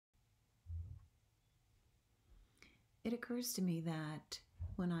It occurs to me that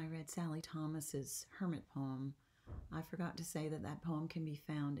when I read Sally Thomas's Hermit poem, I forgot to say that that poem can be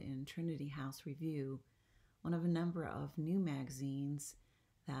found in Trinity House Review, one of a number of new magazines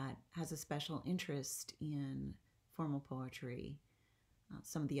that has a special interest in formal poetry.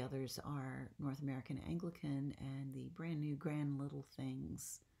 Some of the others are North American Anglican and the brand new Grand Little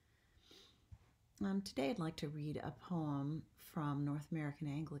Things. Today I'd like to read a poem from North American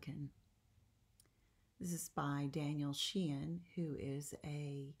Anglican. This is by Daniel Sheehan, who is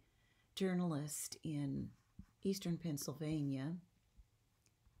a journalist in Eastern Pennsylvania.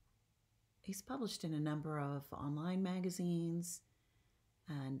 He's published in a number of online magazines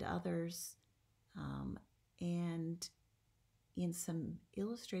and others, and in some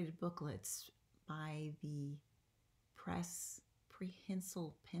illustrated booklets by the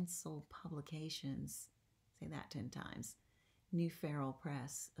Prehensile Pencil Publications. Say that 10 times. New Farrell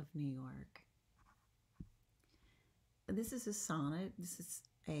Press of New York. This is a sonnet. This is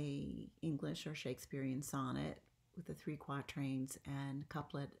a English or Shakespearean sonnet with the 3 quatrains and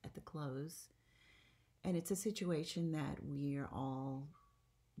couplet at the close. And it's a situation that we are all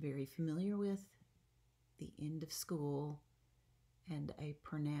very familiar with, the end of school and a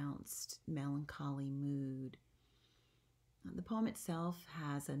pronounced melancholy mood. The poem itself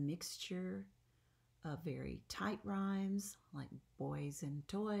has a mixture of very tight rhymes like boys and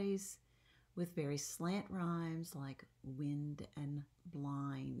toys, with very slant rhymes like wind and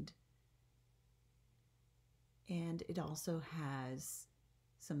blind. And it also has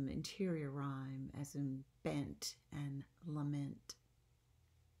some interior rhyme as in bent and lament.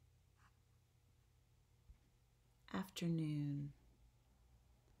 Afternoon.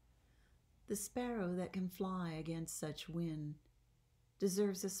 The sparrow that can fly against such wind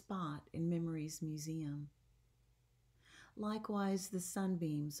deserves a spot in memory's museum. Likewise, the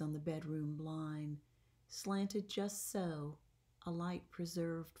sunbeams on the bedroom blind, slanted just so, a light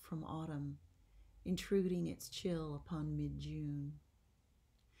preserved from autumn, intruding its chill upon mid-June.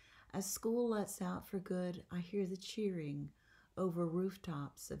 As school lets out for good, I hear the cheering over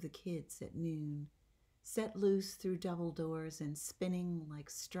rooftops of the kids at noon, set loose through double doors and spinning like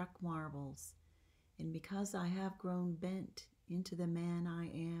struck marbles. And because I have grown bent into the man I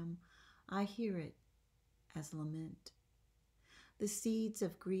am, I hear it as lament. The seeds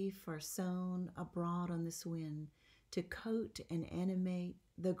of grief are sown abroad on this wind to coat and animate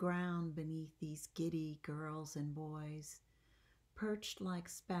the ground beneath these giddy girls and boys, perched like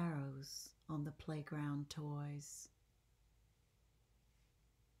sparrows on the playground toys.